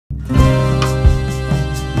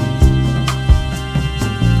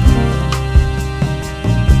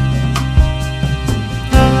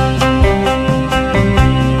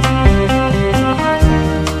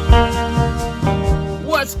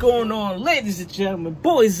going on, ladies and gentlemen,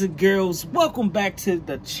 boys and girls? Welcome back to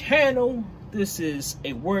the channel. This is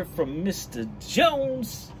a word from Mr.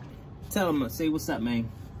 Jones. Tell him, say what's up,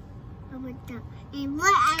 man. And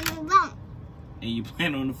what? And you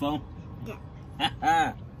playing on the phone?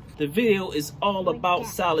 Yeah. The video is all about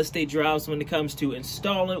solid state drives when it comes to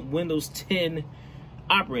installing Windows 10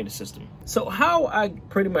 operating system. So how I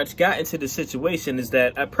pretty much got into the situation is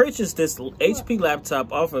that I purchased this HP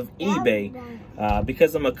laptop off of eBay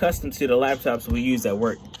because I'm accustomed to the laptops we use at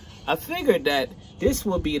work. I figured that this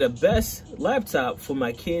would be the best laptop for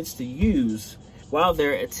my kids to use while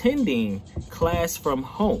they're attending class from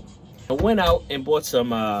home. I went out and bought some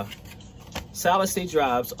solid state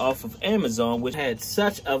drives off of Amazon, which had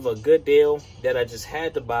such of a good deal that I just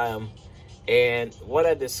had to buy them. And what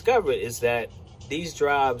I discovered is that these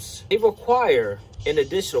drives, they require an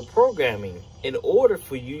additional programming in order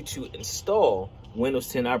for you to install Windows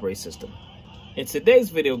 10 operating system. In today's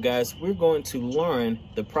video, guys, we're going to learn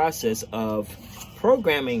the process of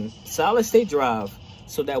programming solid state drive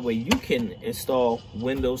so that way you can install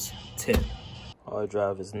Windows 10. Our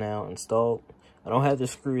drive is now installed. I don't have the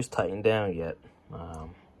screws tightened down yet,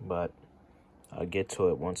 but I'll get to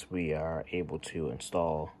it once we are able to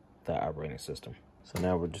install the operating system. So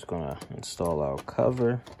now we're just gonna install our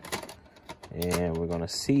cover and we're gonna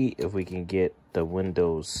see if we can get the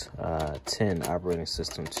Windows 10 operating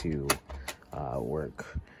system to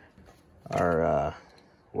work. Our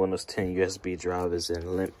Windows 10 USB drive is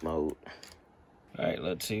in limp mode. All right,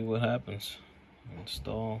 let's see what happens.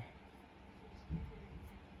 Install.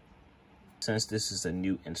 Since this is a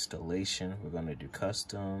new installation, we're gonna do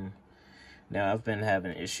custom. Now, I've been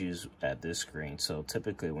having issues at this screen, so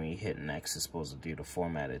typically when you hit next, it's supposed to do the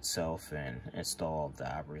format itself and install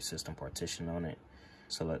the operating system partition on it.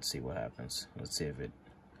 So let's see what happens. Let's see if it,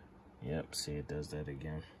 yep, see it does that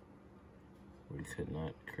again. We could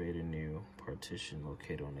not create a new partition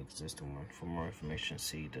located on the existing one. For more information,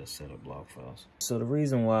 see the setup log files. So the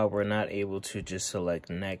reason why we're not able to just select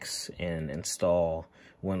next and install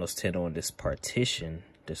Windows 10 on this partition,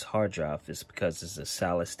 this hard drive, is because it's a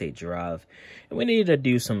solid state drive and we need to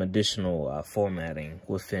do some additional formatting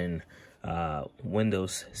within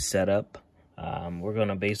Windows setup. We're going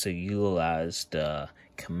to basically utilize the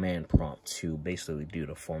command prompt to basically do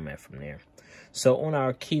the format from there. So on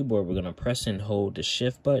our keyboard, we're going to press and hold the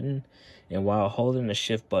shift button, and while holding the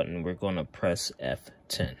shift button, we're going to press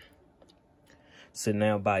F10. So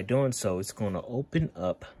now by doing so, it's going to open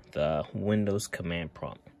up the Windows command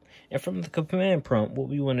prompt. And from the command prompt, what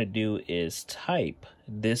we want to do is type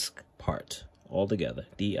disk part all together.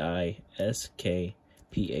 D-I-S-K-P-A-R-T.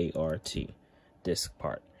 Disk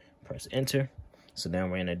part. Press enter. So now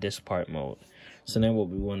we're in a disk part mode. So now what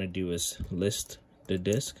we want to do is list the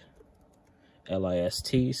disk.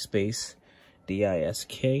 L-I-S-T space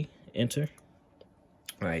D-I-S-K. Enter.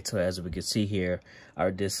 All right, so as we can see here,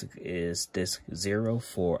 our disk is disk 0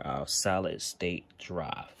 for our solid state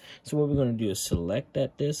drive. So what we're going to do is select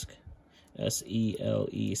that disk,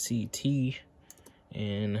 S-E-L-E-C-T,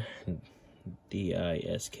 and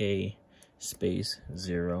D-I-S-K space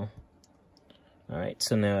 0. All right,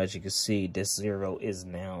 so now as you can see, disk 0 is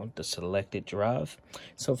now the selected drive.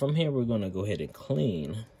 So from here, we're going to go ahead and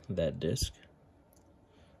clean that disk.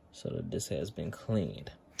 So the disk has been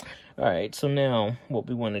cleaned. All right, so now what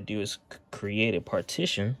we want to do is create a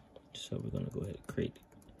partition. So we're going to go ahead and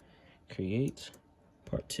create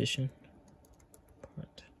partition.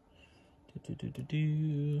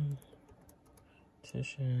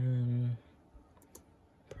 Partition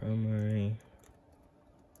primary.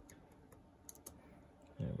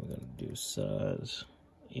 And we're going to do size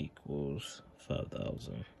equals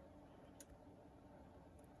 5,000.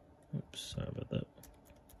 Oops, sorry about that.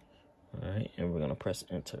 All right, and we're going to press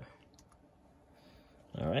enter.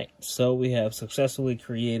 All right, so we have successfully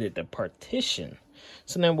created the partition.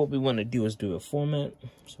 So now what we want to do is do a format.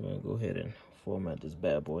 So we're going to go ahead and format this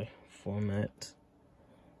bad boy. Format.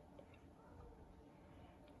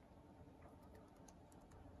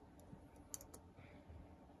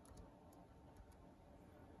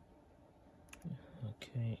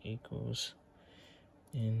 Okay, equals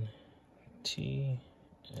NTFS.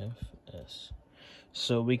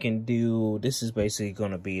 So we can do, this is basically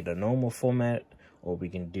going to be the normal format, or we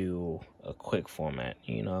can do a quick format.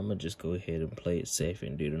 You know, I'm going to just go ahead and play it safe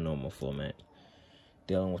and do the normal format.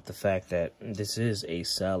 Dealing with the fact that this is a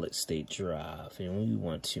solid state drive, and we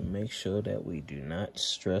want to make sure that we do not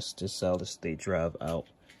stress the solid state drive out.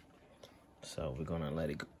 So we're going to let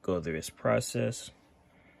it go through its process.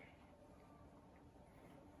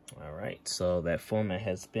 All right, so that format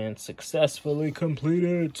has been successfully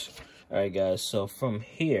completed. All right, guys, so from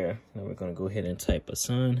here, now we're going to go ahead and type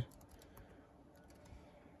assign.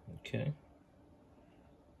 Okay.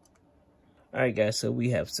 All right, guys, so we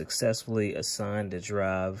have successfully assigned the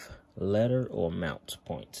drive letter or mount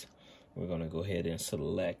point. We're going to go ahead and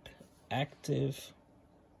select active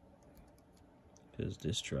because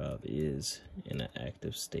this drive is in an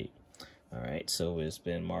active state. All right, so it's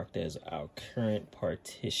been marked as our current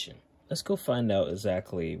partition. Let's go find out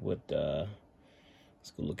exactly what, let's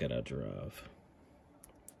go look at our drive.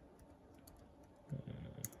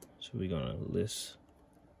 So we're going to list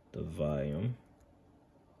the volume.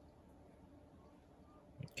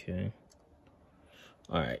 Okay.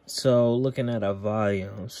 All right, so looking at our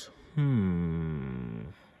volumes,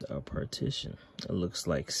 our partition, it looks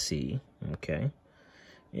like C, okay.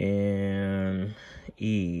 And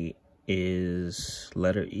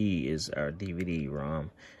letter E is our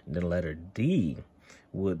DVD-ROM. And then letter D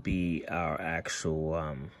would be our actual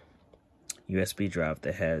USB drive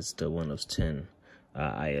that has the Windows 10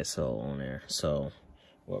 ISO on there. So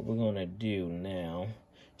what we're gonna do now,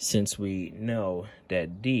 since we know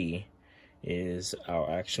that D is our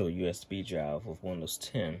actual USB drive with Windows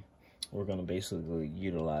 10, we're gonna basically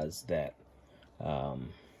utilize that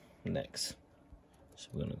next. So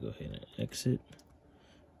we're gonna go ahead and exit.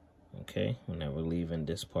 Okay, well, now we're leaving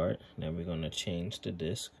this part. Now we're gonna change the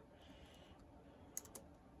disk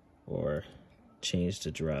or change the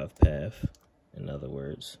drive path, in other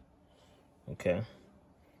words. Okay.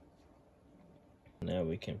 Now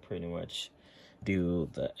we can pretty much do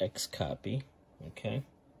the X copy. Okay.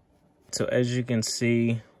 So as you can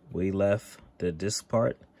see, we left the disk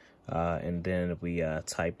part and then we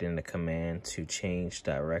typed in the command to change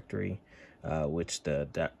directory, which the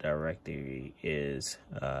directory is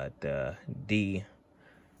the D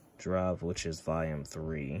drive, which is volume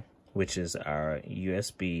 3, which is our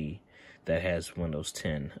USB that has Windows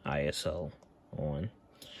 10 ISO on.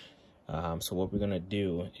 So what we're gonna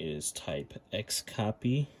do is type X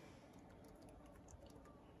copy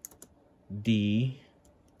D.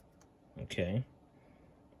 Okay.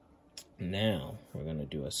 Now we're gonna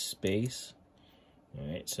do a space. All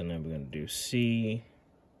right. So now we're gonna do C.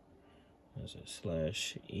 There's a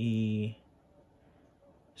 /E/H/K.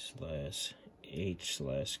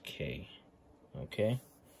 Okay.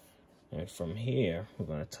 And from here, we're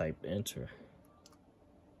gonna type enter.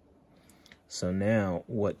 So now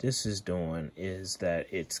what this is doing is that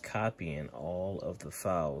it's copying all of the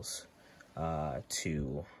files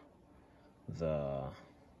to the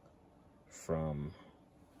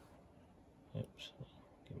oops,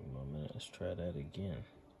 give me 1 minute, let's try that again.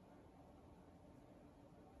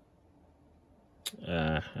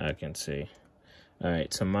 I can see. All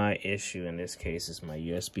right, so my issue in this case is my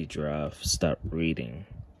USB drive stopped reading,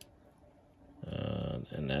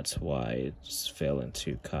 and that's why it's failing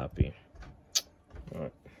to copy. All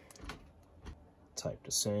right, type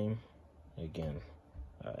the same again,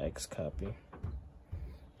 X copy,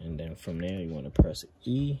 and then from there you want to press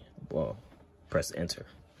press enter.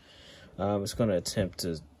 It's going to attempt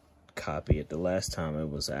to copy it. The last time it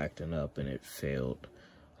was acting up and it failed,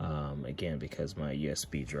 again because my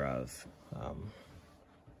USB drive,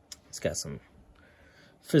 it's got some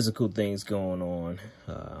physical things going on.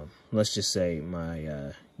 Let's just say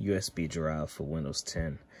my USB drive for Windows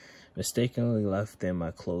 10 mistakenly left in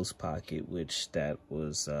my clothes pocket, which that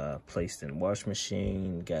was placed in wash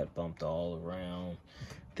machine, got bumped all around.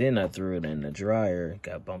 Then I threw it in the dryer,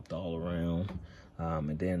 got bumped all around,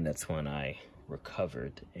 and then that's when I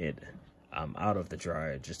recovered it out of the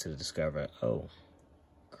dryer, just to discover, oh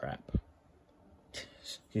crap.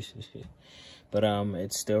 But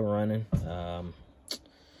it's still running.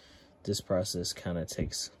 This process kind of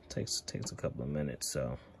takes a couple of minutes,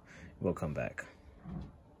 so we'll come back.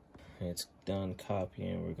 It's done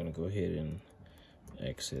copying. We're gonna go ahead and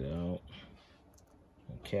exit out.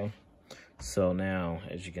 Okay, so now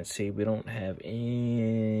as you can see, we don't have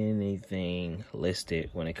anything listed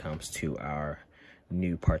when it comes to our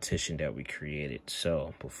new partition that we created.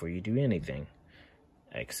 So before you do anything,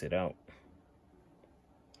 exit out.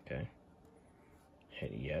 Okay,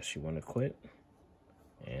 hit yes, you want to quit,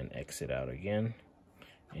 and exit out again,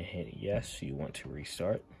 and hit yes, you want to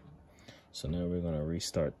restart. So now we're going to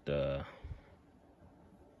restart so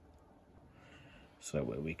that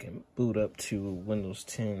way we can boot up to Windows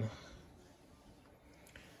 10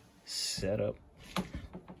 setup.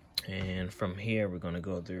 And from here, we're going to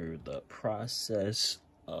go through the process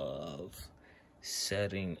of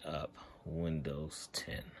setting up Windows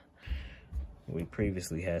 10. We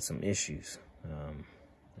previously had some issues,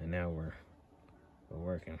 and now we're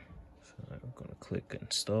working. So I'm going to click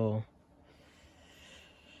install.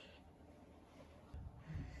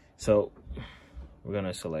 So we're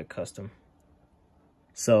gonna select custom.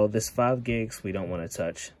 So this 5 gigs we don't want to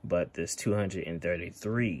touch, but this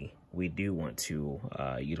 233 we do want to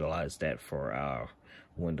utilize that for our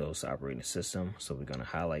Windows operating system. So we're gonna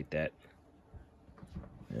highlight that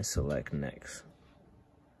and select next.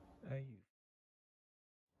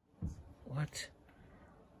 What?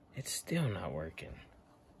 It's still not working.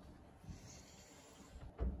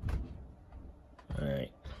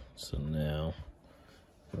 Alright, so now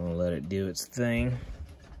we're gonna let it do its thing.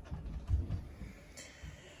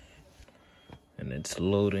 And it's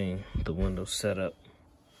loading the Windows setup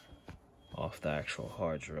off the actual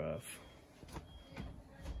hard drive.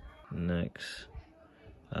 Next,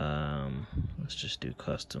 let's just do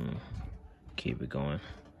custom, keep it going,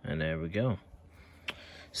 and there we go.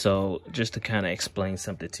 So just to kind of explain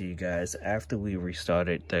something to you guys, after we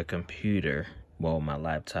restarted the computer, well, my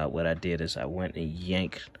laptop, what I did is I went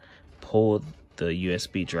and pulled the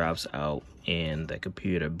USB drives out, and the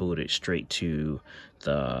computer booted straight to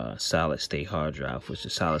the solid state hard drive, which the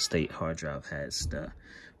solid state hard drive has the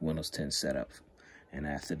Windows 10 setup. And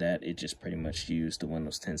after that, it just pretty much used the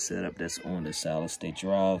Windows 10 setup that's on the solid state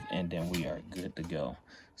drive, and then we are good to go.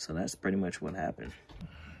 So that's pretty much what happened.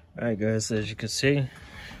 All right, guys, as you can see,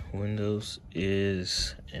 Windows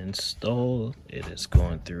is installed. It is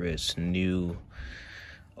going through its new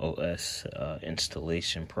OS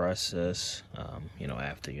installation process. You know,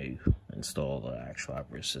 after you install the actual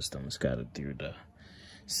operating system, it's got it through the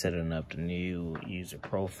setting up the new user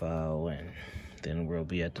profile, and then we'll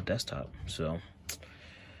be at the desktop. So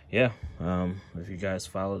yeah, if you guys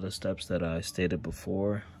follow the steps that I stated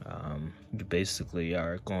before, you basically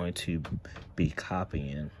are going to be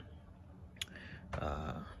copying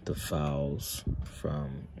the files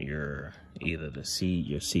from your either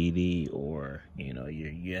your CD or your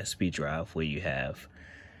USB drive where you have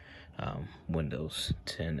Windows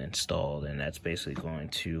 10 installed, and that's basically going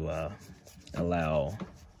to allow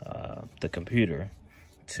the computer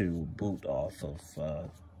to boot off of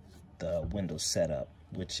the Windows setup,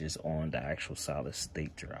 which is on the actual solid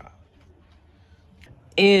state drive.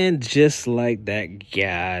 And just like that,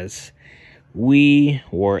 guys, we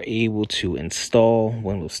were able to install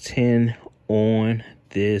Windows 10 on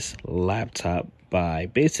this laptop by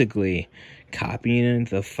basically copying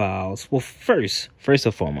the files. Well, first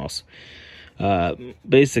and foremost,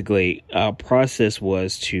 basically our process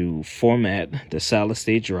was to format the solid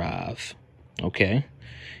state drive, okay?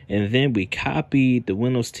 And then we copied the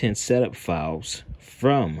Windows 10 setup files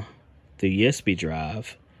from the USB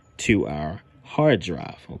drive to our hard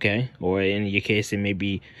drive, okay? Or in your case, it may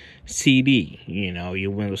be CD,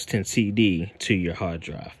 your Windows 10 CD to your hard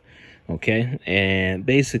drive, okay? And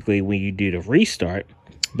basically, when you do the restart,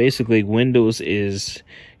 basically Windows is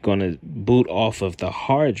going to boot off of the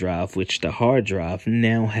hard drive, which the hard drive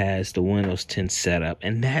now has the Windows 10 setup,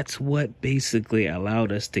 and that's what basically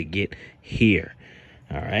allowed us to get here.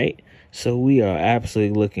 All right, so we are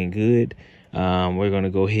absolutely looking good. We're going to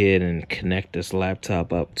go ahead and connect this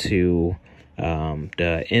laptop up to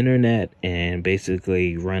the internet and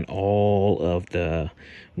basically run all of the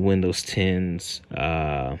Windows 10's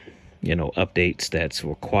updates that's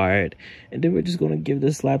required, and then we're just going to give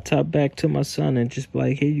this laptop back to my son and just be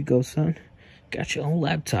like, here you go, son, got your own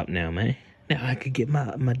laptop now, man. Now I could get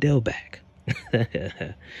my Dell back.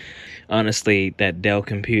 Honestly, that Dell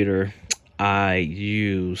computer I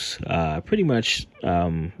use pretty much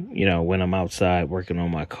when I'm outside working on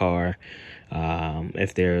my car.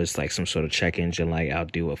 If there's like some sort of check engine light, I'll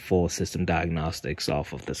do a full system diagnostics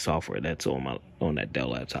off of the software that's on that Dell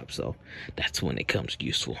laptop. So that's when it comes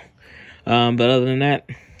useful. But other than that,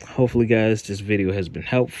 hopefully, guys, this video has been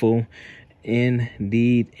helpful.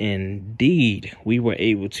 Indeed, we were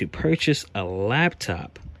able to purchase a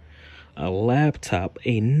laptop, a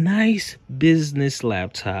nice business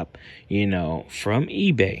laptop, from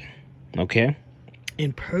eBay, okay?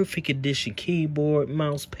 In perfect condition, keyboard,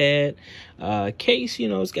 mouse pad, case,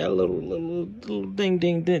 it's got a little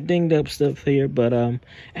dinged up stuff here, but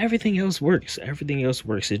everything else works.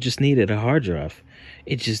 It just needed a hard drive.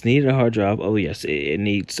 Oh yes, it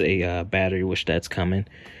needs a battery, which that's coming,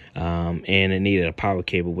 and it needed a power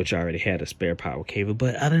cable, which I already had a spare power cable.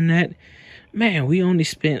 But other than that, man, we only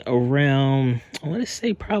spent around, I want to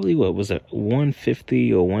say probably, what was it,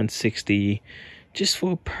 $150 or $160 just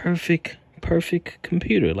for a perfect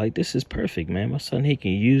computer. Like, this is perfect, man. My son, he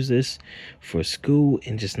can use this for school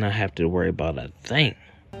and just not have to worry about a thing.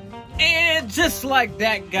 And just like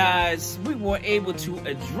that, guys, we were able to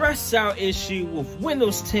address our issue with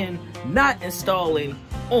Windows 10 not installing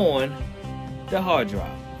on the hard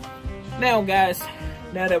drive. Now, guys,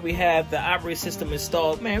 now that we have the operating system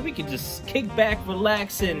installed, man, we can just kick back,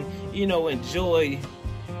 relax, and, you know, enjoy,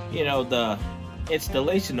 you know, the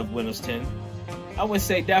installation of Windows 10. I would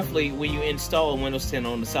say definitely when you install Windows 10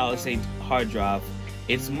 on the solid state hard drive,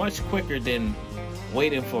 it's much quicker than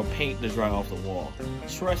waiting for paint to dry off the wall.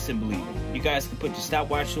 Trust and believe me. You guys can put your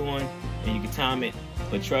stopwatch on and you can time it,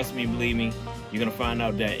 but trust me, believe me, you're gonna find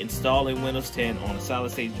out that installing Windows 10 on a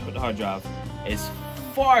solid state hard drive is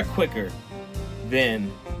far quicker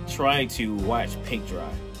than trying to watch paint dry.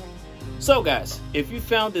 So guys, if you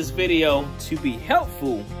found this video to be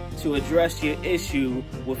helpful to address your issue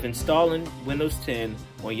with installing Windows 10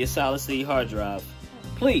 on your solid state hard drive,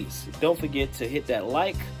 please don't forget to hit that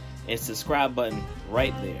like and subscribe button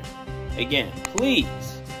right there. Again, please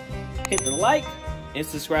hit the like and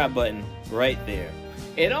subscribe button right there.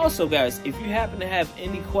 And also guys, if you happen to have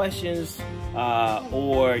any questions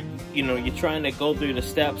or you know, you're trying to go through the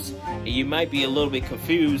steps and you might be a little bit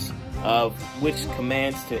confused of which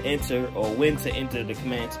commands to enter or when to enter the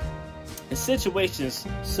commands, in situations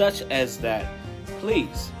such as that,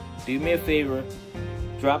 please do me a favor,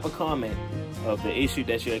 drop a comment of the issue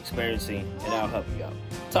that you're experiencing and I'll help you out.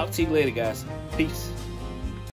 Talk to you later guys. Peace.